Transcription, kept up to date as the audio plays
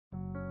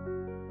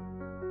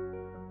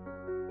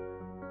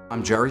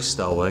I'm Jerry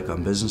Stelweck.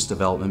 I'm Business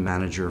Development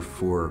Manager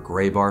for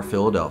Graybar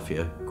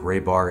Philadelphia.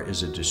 Graybar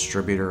is a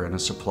distributor and a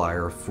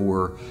supplier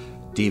for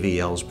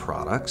DVL's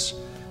products,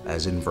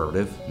 as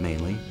Invertive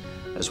mainly,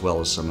 as well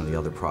as some of the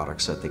other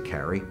products that they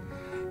carry.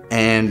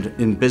 And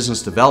in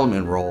business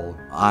development role,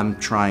 I'm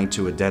trying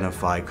to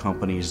identify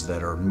companies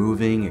that are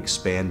moving,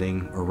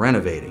 expanding, or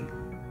renovating.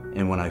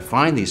 And when I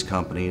find these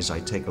companies,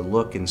 I take a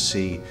look and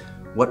see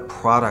what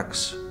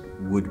products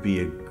would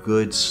be a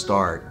good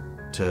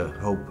start to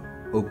help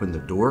open the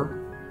door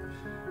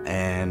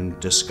and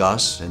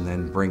discuss, and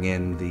then bring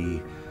in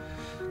the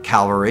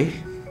cavalry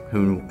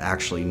who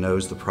actually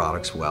knows the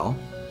products well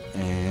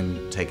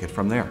and take it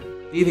from there.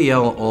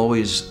 DVL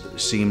always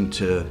seemed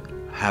to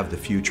have the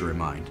future in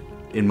mind,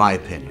 in my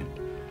opinion.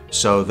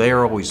 So they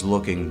are always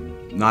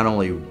looking not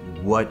only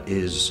what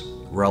is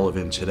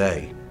relevant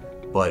today,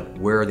 but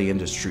where the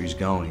industry is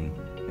going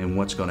and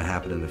what's going to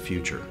happen in the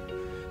future.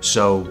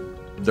 So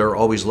they're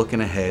always looking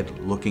ahead,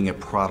 looking at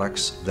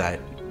products that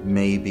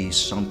may be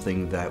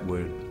something that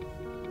would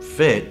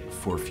fit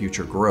for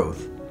future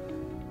growth,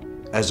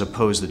 as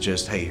opposed to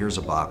just, hey, here's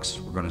a box,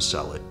 we're going to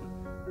sell it,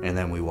 and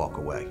then we walk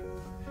away.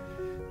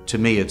 To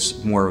me,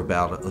 it's more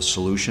about a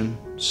solution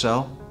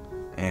sell,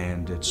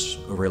 and it's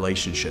a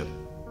relationship.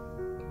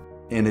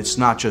 And it's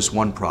not just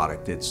one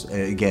product, it's,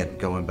 again,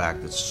 going back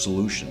to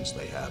solutions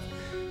they have.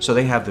 So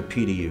they have the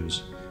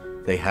PDUs,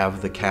 they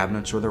have the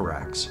cabinets or the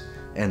racks,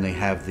 and they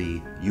have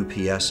the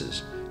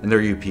UPSs. And their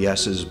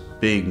UPSs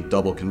being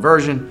double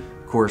conversion,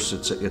 of course,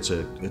 it's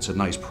a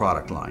nice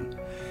product line.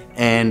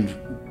 And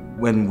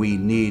when we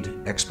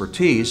need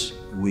expertise,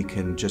 we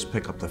can just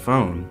pick up the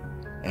phone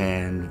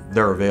and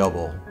they're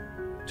available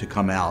to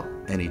come out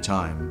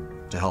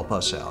anytime to help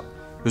us out.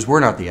 Because we're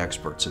not the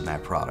experts in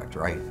that product,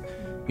 right?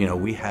 You know,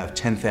 we have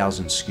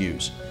 10,000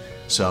 SKUs,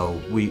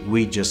 so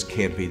we just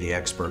can't be the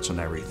experts on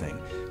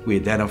everything. We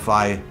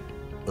identify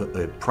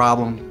a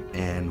problem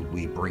and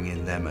we bring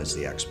in them as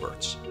the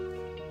experts.